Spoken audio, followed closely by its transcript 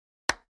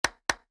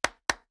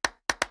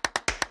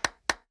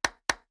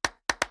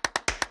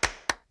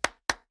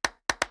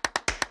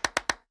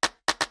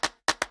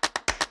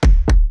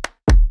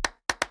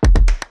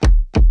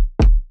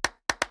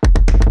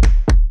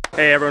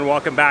Hey everyone,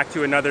 welcome back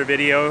to another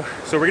video.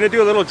 So we're gonna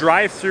do a little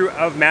drive-through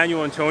of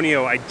Manuel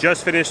Antonio. I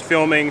just finished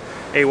filming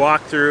a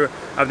walkthrough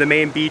of the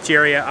main beach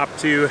area up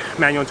to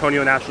Manuel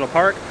Antonio National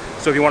Park.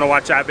 So if you wanna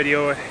watch that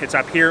video, it's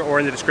up here or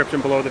in the description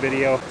below the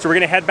video. So we're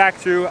gonna head back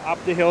through up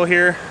the hill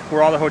here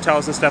where all the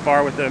hotels and stuff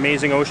are with the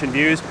amazing ocean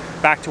views,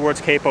 back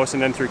towards Quepos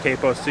and then through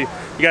Quepos. So you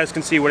guys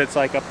can see what it's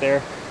like up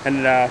there.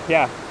 And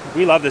yeah,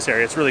 we love this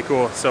area, it's really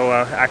cool. So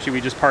actually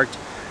we just parked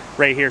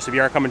right here. So if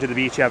you are coming to the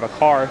beach, you have a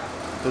car.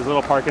 There's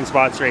little parking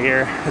spots right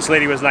here. This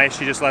lady was nice.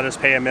 She just let us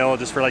pay a mil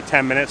just for like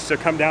 10 minutes to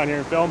come down here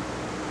and film.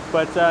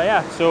 But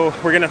yeah, so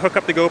we're gonna hook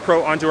up the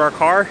GoPro onto our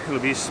car. It'll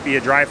be a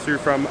drive-through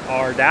from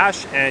our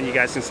dash and you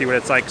guys can see what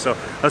it's like. So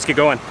let's get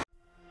going.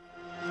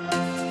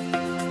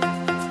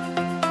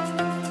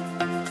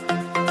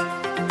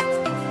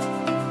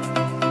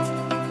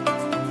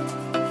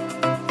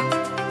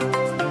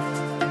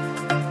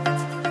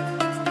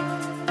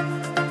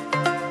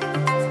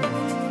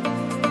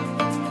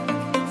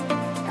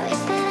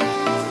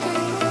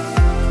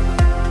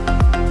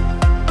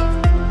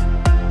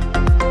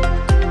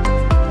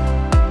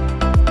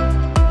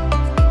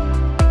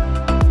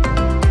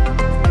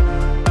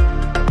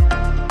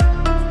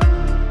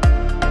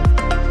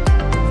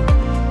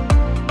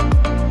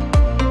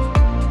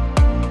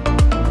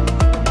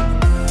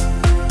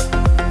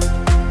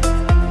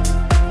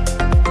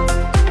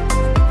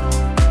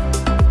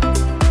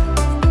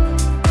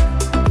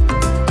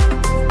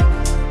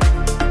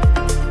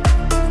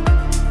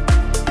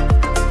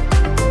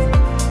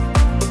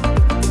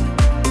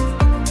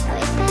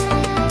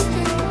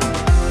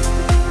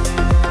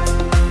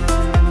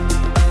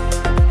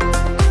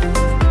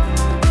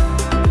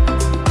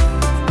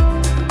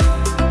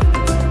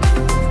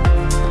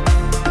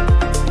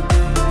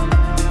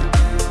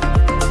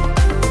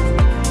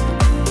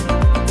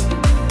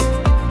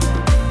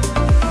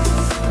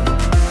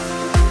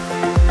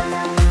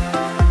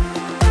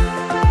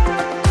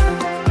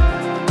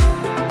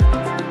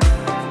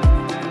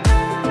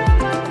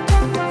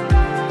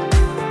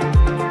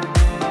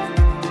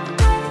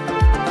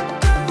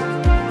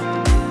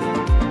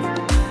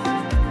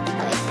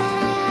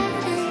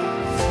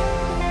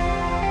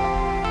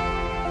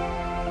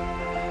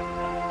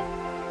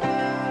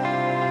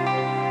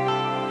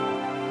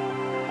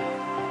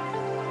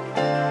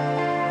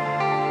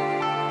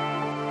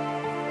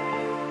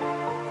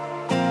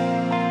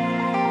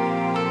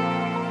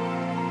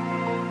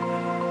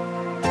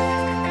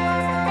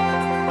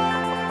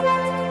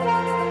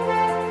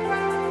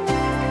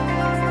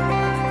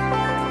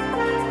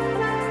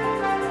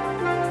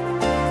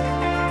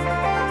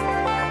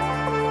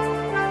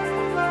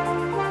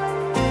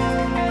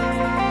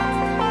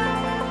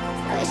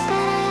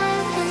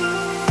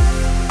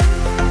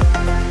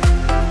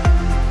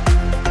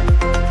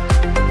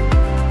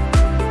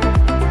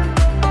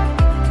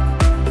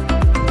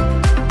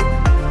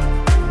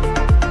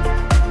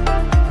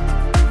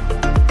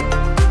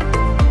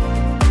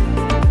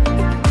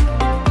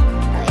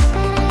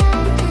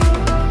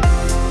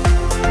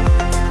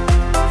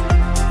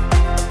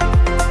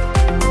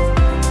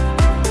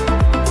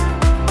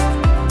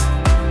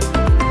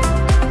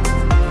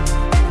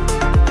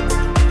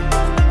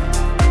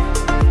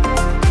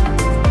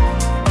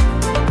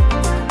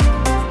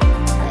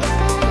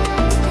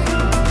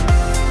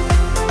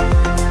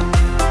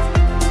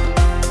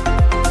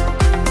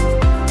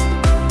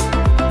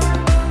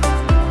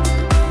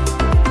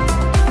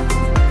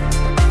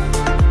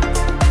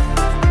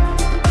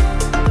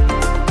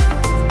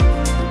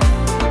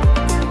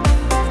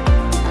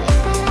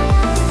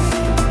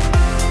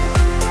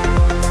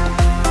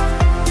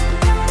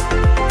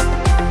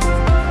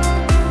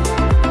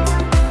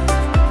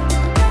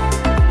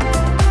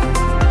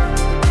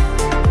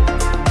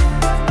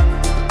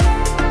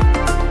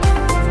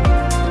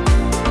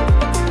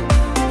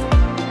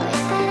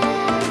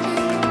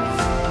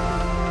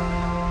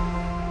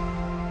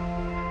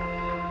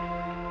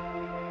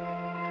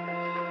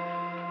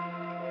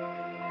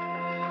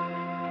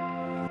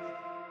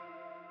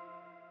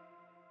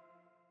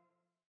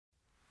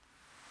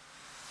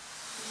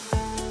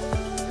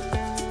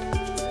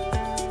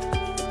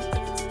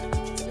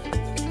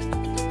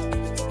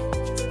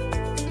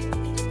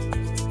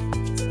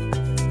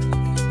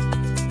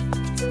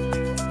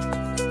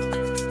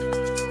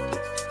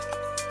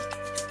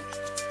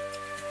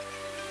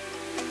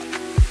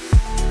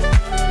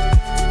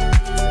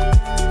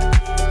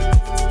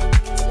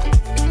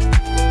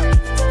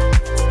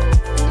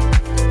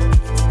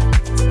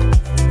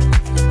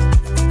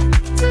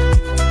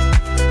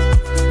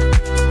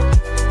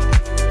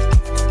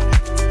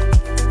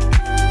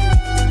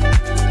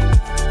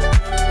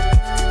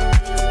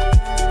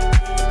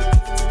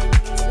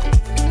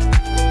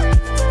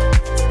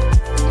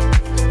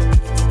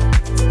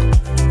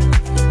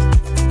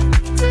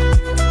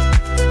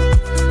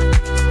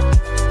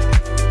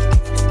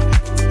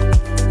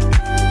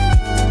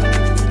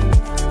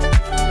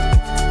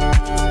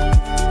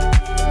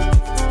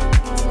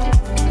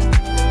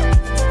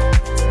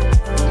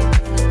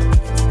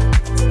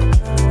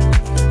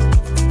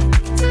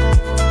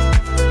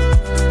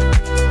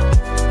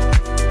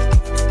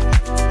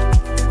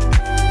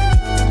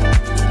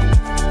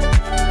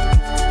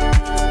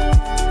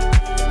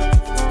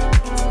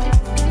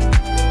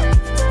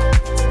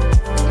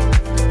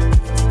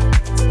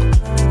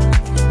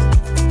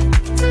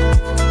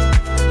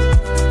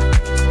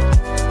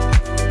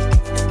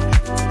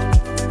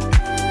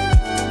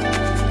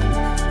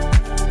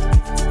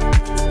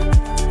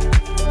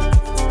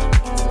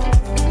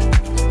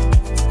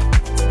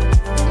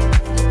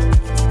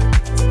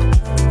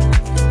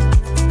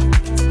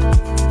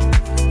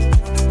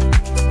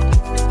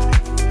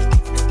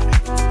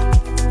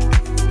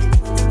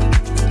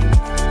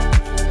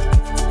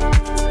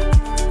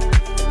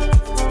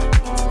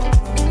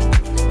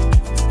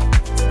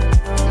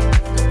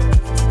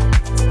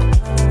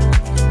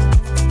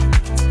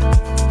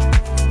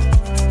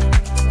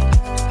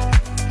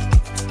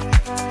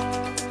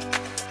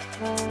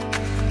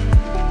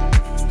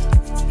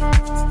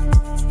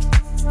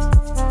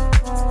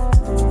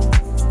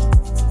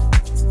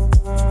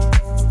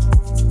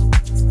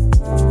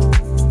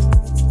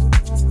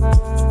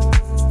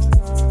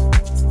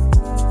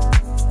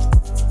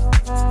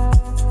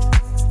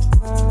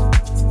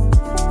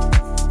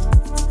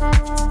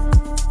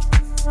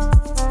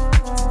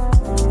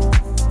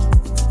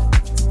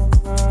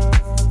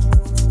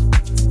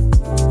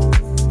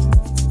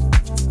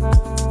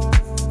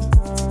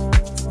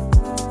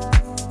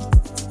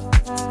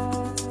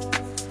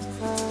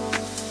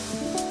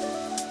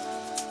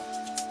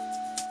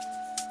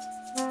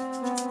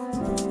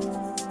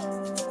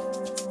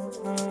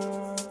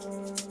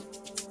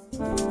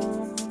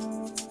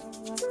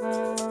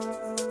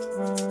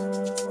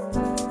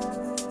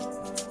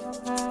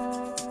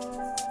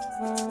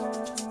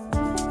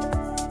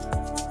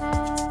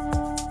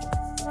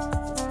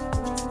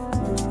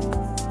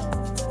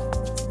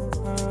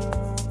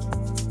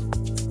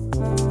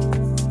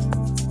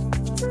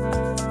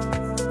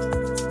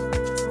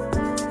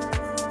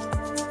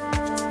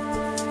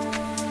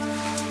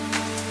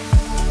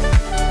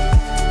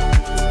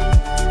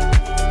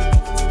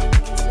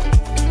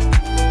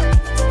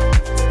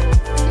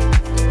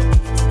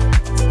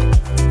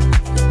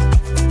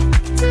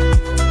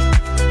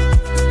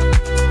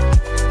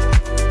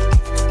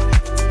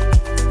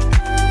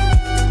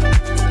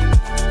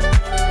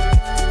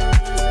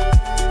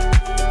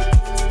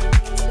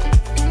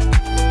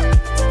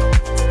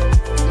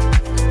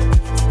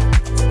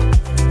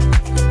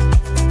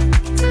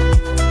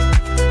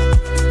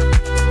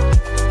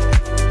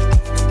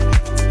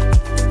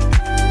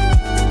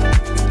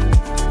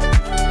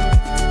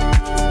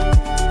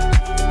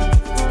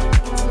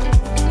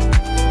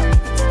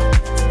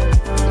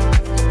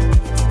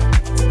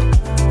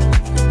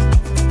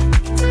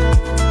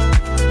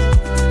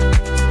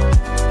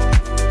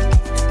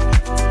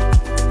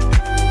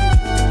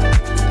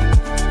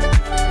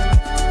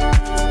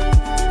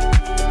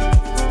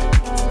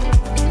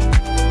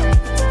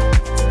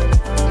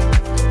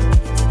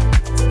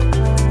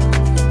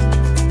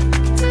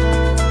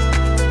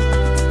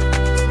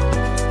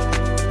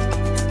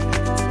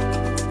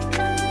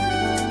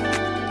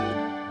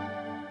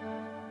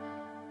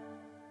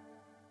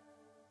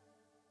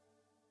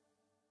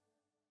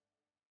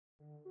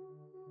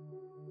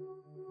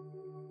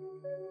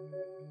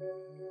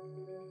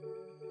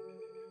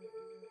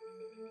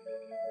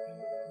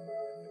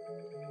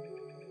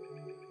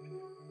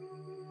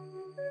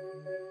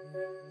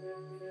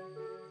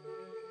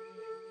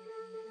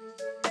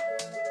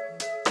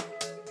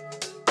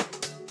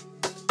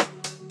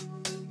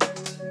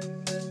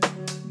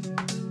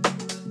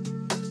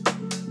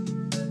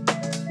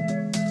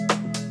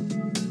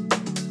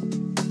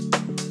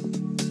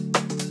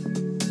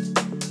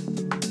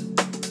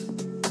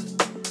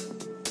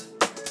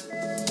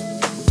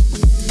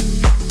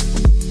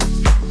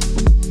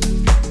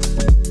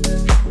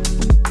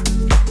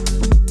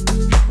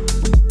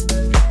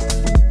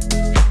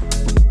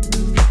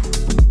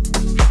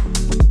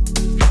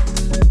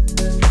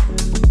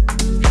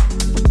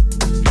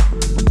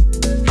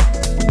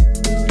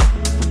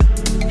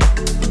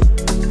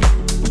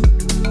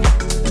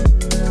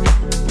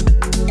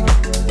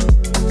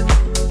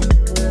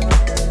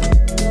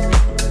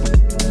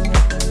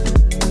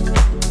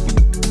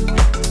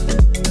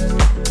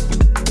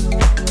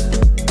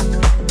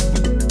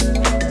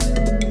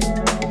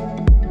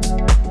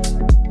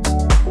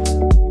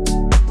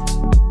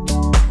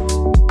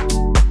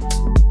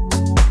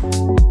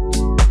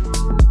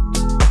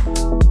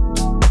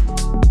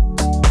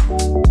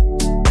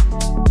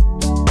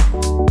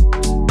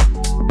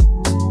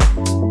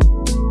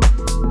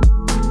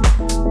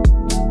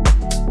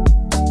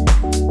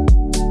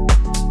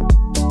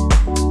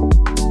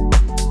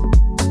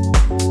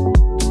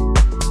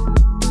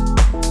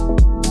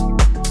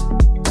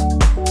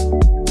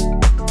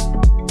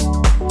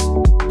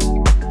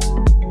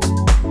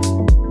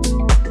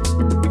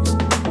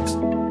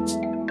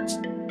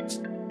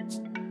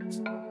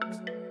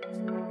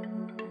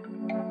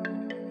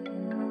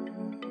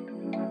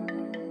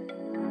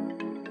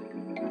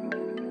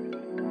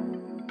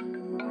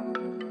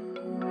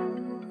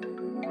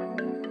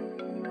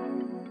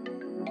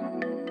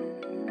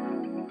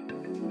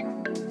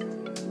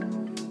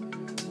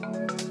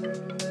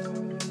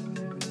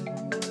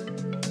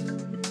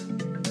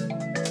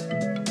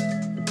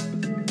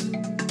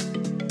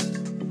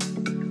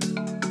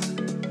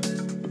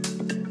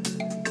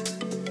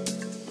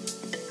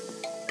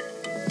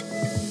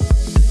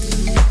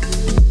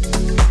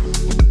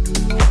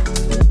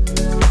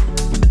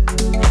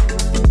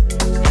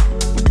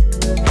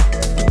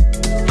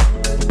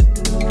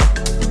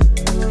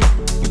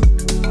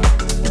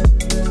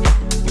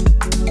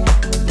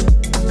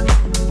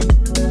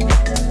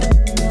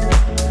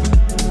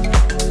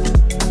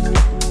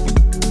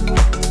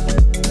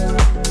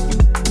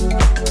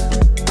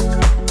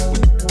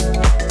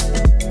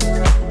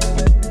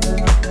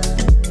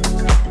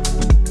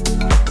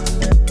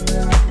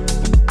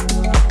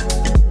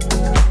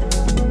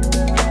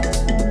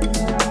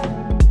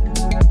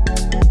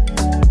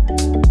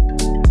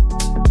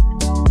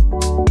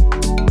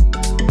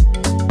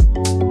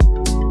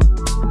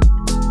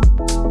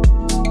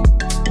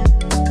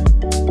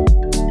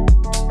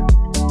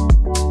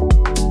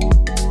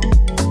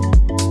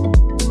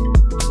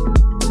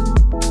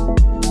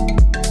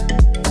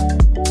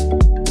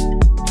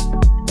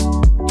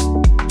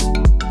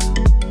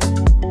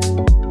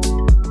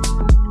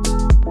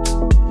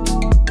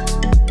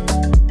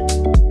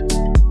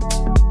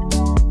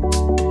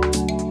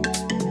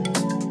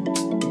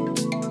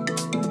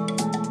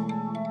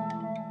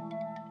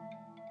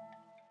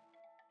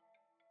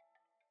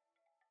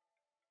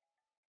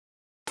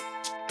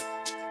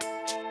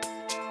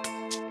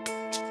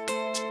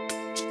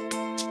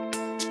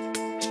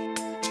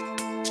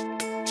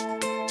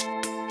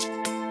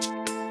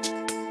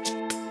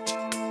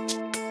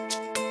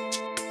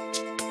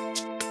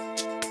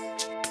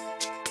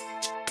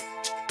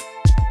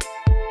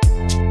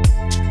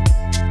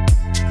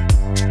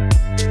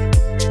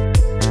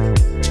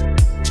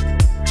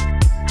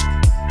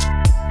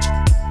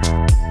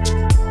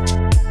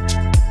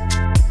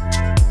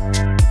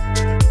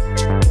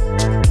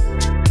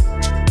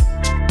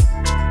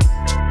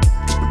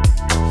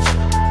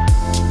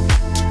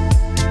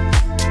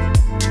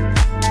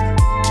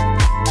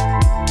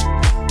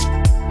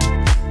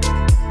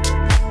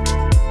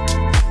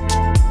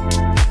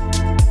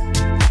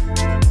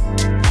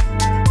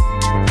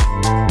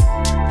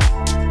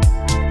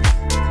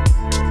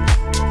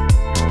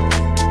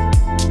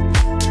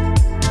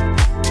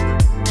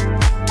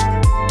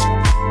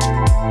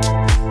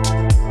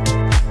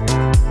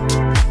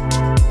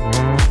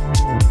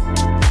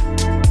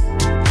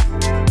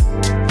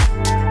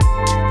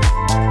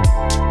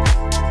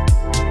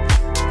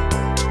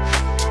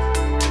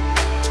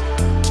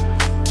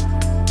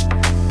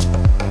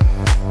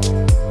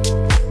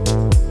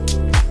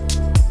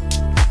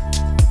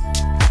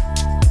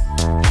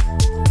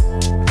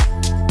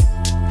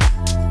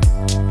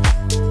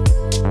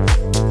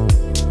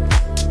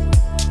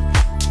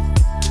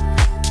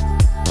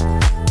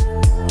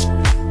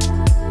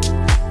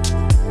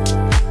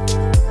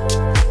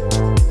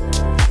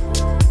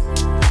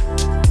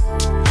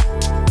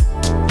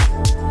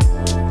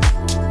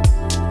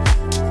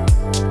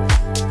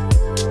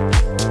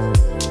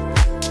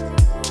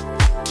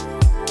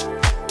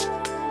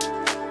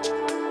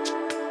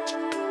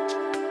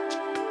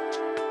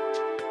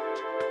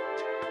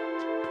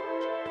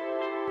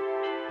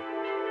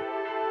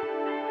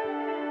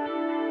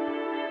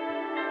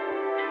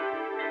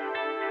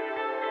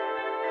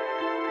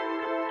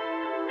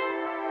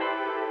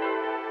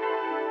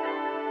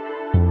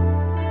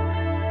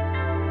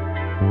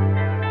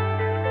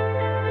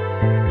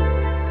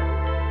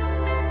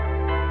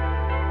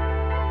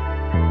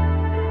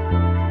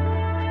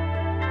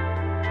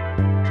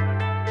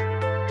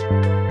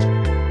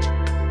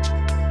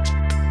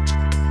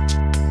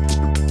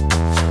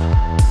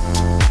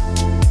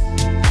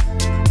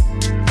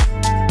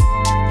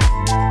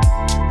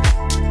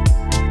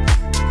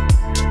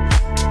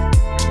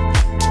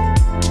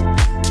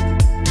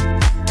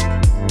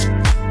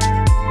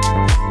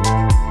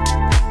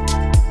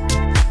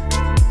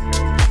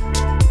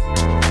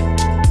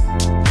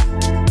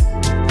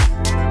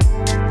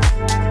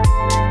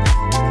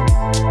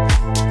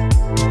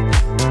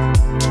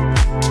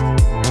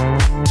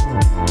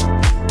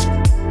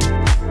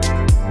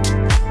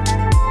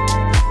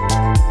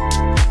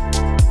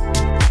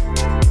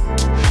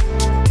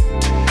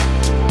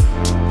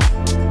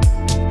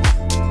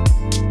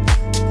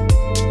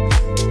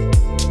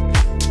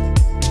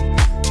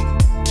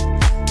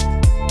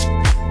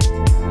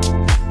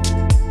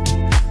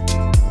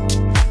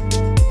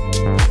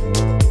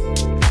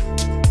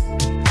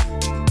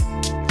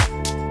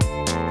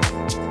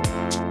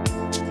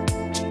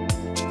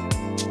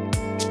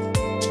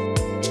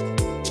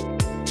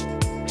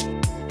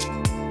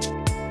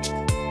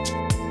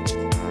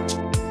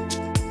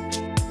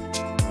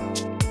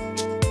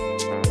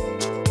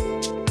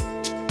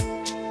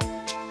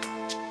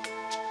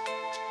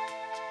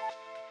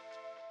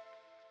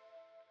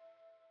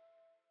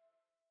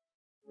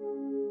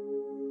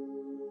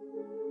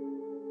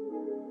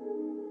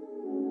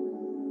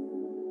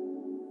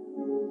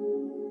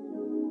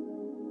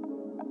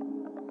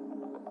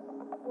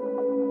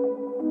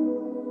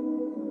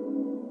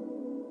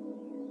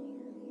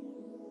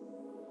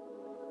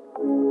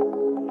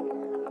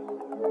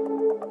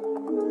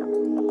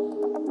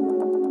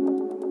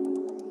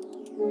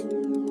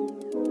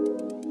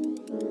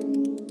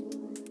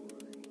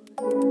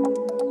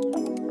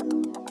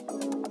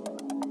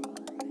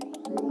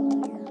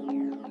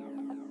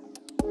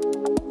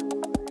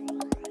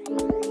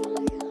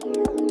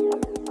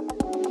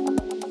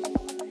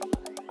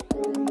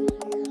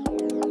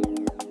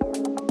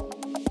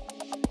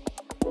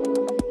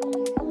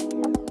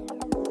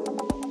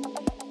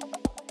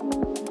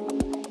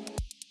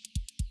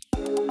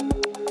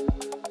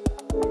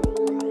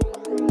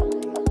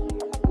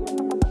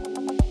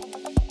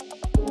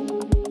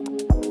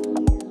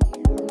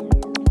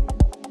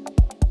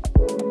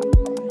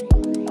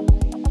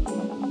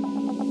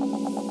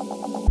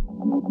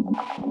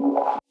 you.